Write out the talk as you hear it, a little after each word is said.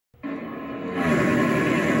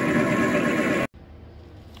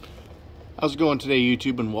How's it going today,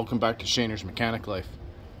 YouTube, and welcome back to Shaner's Mechanic Life.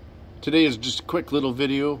 Today is just a quick little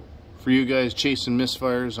video for you guys chasing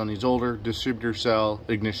misfires on these older distributor style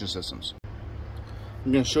ignition systems.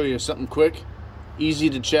 I'm going to show you something quick, easy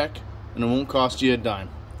to check, and it won't cost you a dime.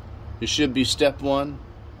 It should be step one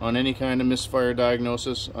on any kind of misfire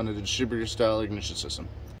diagnosis on a distributor style ignition system.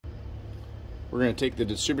 We're going to take the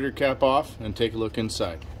distributor cap off and take a look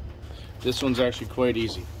inside. This one's actually quite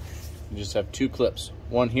easy. You just have two clips,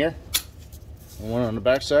 one here and one on the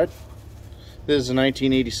back side. This is a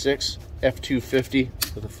 1986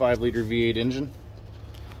 F250 with a 5-liter V8 engine.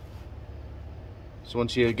 So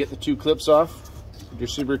once you get the two clips off, your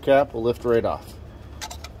distributor cap will lift right off.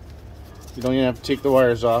 You don't even have to take the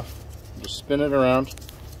wires off. Just spin it around.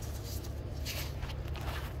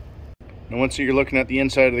 And once you're looking at the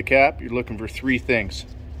inside of the cap, you're looking for three things.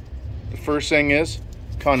 The first thing is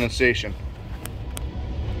condensation.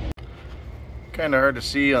 Kind of hard to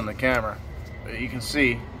see on the camera, but you can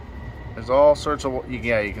see there's all sorts of,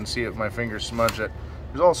 yeah, you can see it, my fingers smudge it.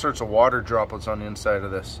 There's all sorts of water droplets on the inside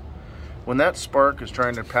of this. When that spark is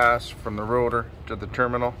trying to pass from the rotor to the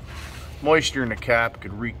terminal, moisture in the cap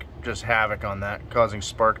could wreak just havoc on that, causing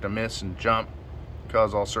spark to miss and jump,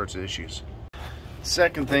 cause all sorts of issues.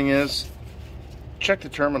 Second thing is, check the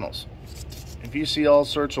terminals. If you see all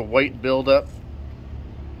sorts of white buildup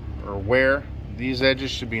or wear, these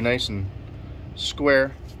edges should be nice and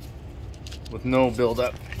square with no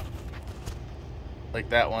buildup, like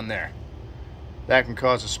that one there. That can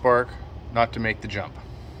cause a spark not to make the jump.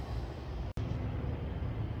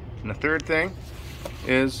 And the third thing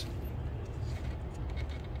is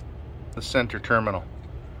the center terminal.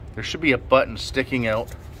 There should be a button sticking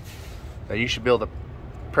out that you should be able to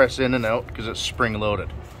press in and out because it's spring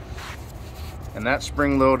loaded. And that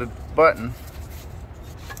spring loaded button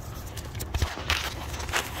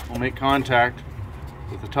will make contact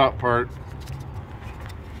with the top part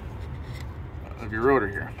of your rotor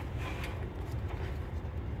here.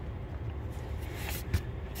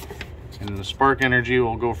 And the spark energy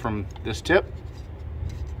will go from this tip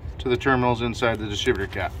to the terminals inside the distributor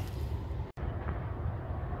cap.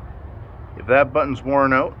 If that button's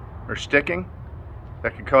worn out or sticking,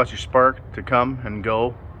 that could cause your spark to come and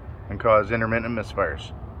go and cause intermittent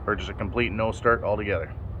misfires, or just a complete no start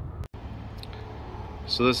altogether.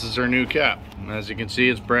 So this is our new cap, and as you can see,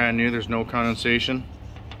 it's brand new. There's no condensation.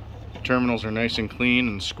 The terminals are nice and clean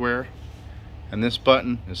and square, and this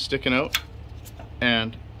button is sticking out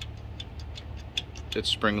and it's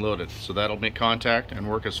spring loaded, so that'll make contact and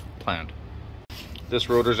work as planned. This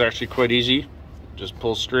rotor is actually quite easy. Just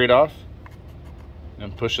pull straight off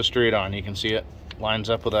and push it straight on. You can see it lines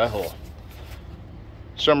up with that hole.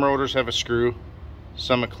 Some rotors have a screw,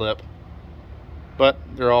 some a clip, but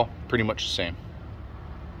they're all pretty much the same.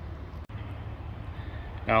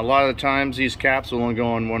 Now a lot of the times these caps will only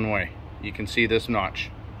go on one way. You can see this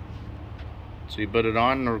notch. So you put it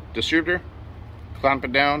on the distributor, clamp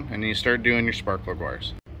it down, and then you start doing your spark plug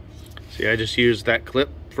wires. See, I just used that clip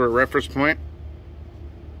for a reference point,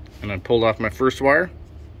 and I pulled off my first wire,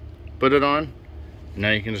 put it on, and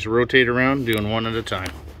now you can just rotate around doing one at a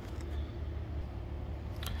time.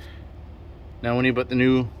 Now when you put the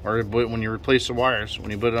new, or when you replace the wires,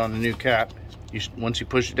 when you put it on the new cap, once you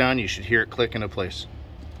push it down, you should hear it click into place.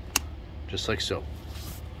 Just like so.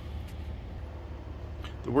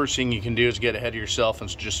 The worst thing you can do is get ahead of yourself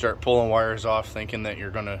and just start pulling wires off thinking that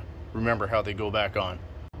you're gonna remember how they go back on.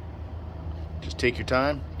 Just take your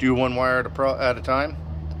time, do one wire at a time,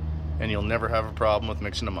 and you'll never have a problem with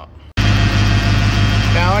mixing them up.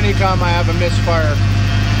 Now anytime I have a misfire,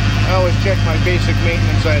 I always check my basic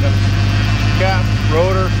maintenance items. Cap,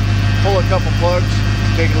 rotor, pull a couple plugs,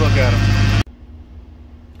 take a look at them.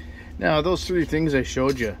 Now those three things I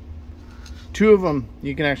showed you, two of them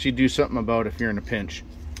you can actually do something about if you're in a pinch.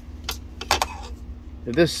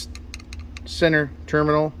 If this center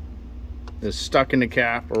terminal is stuck in the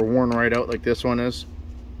cap or worn right out like this one is,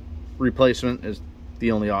 replacement is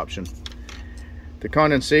the only option. The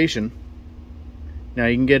condensation, now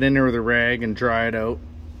you can get in there with a rag and dry it out,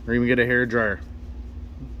 or even get a hair dryer,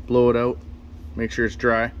 blow it out, make sure it's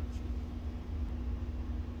dry.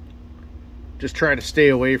 Just try to stay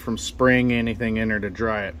away from spraying anything in there to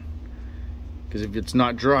dry it, because if it's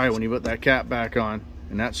not dry when you put that cap back on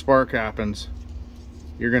and that spark happens,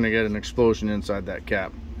 you're going to get an explosion inside that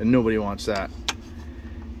cap, and nobody wants that.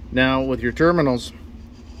 Now with your terminals,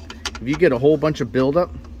 if you get a whole bunch of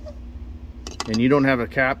buildup and you don't have a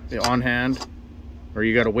cap on hand, or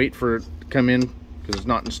you got to wait for it to come in because it's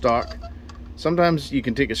not in stock, sometimes you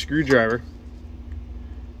can take a screwdriver,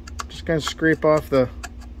 just kind of scrape off the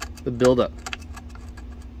buildup.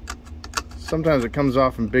 Sometimes it comes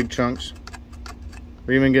off in big chunks.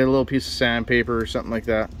 or even get a little piece of sandpaper or something like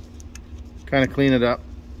that. Kind of clean it up.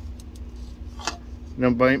 And it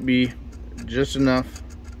might be just enough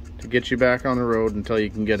to get you back on the road until you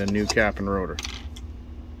can get a new cap and rotor.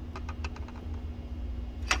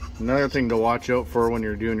 Another thing to watch out for when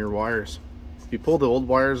you're doing your wires. If you pull the old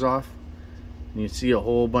wires off and you see a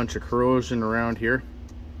whole bunch of corrosion around here,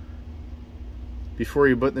 before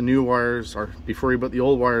you put the new wires, or before you put the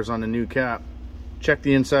old wires on the new cap, check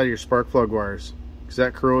the inside of your spark plug wires, because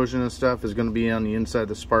that corrosion and stuff is going to be on the inside of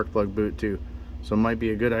the spark plug boot too. So it might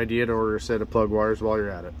be a good idea to order a set of plug wires while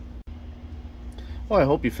you're at it. Well, I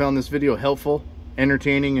hope you found this video helpful,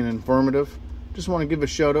 entertaining, and informative. Just want to give a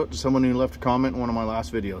shout out to someone who left a comment in one of my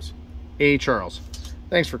last videos. Hey Charles,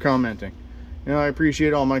 thanks for commenting. You know, I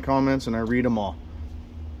appreciate all my comments and I read them all.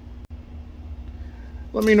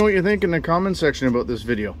 Let me know what you think in the comment section about this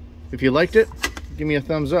video. If you liked it, give me a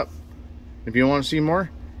thumbs up. If you want to see more,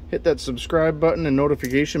 hit that subscribe button and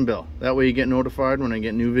notification bell. That way you get notified when I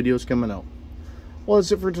get new videos coming out. Well,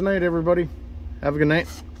 that's it for tonight, everybody. Have a good night.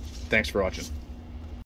 Thanks for watching.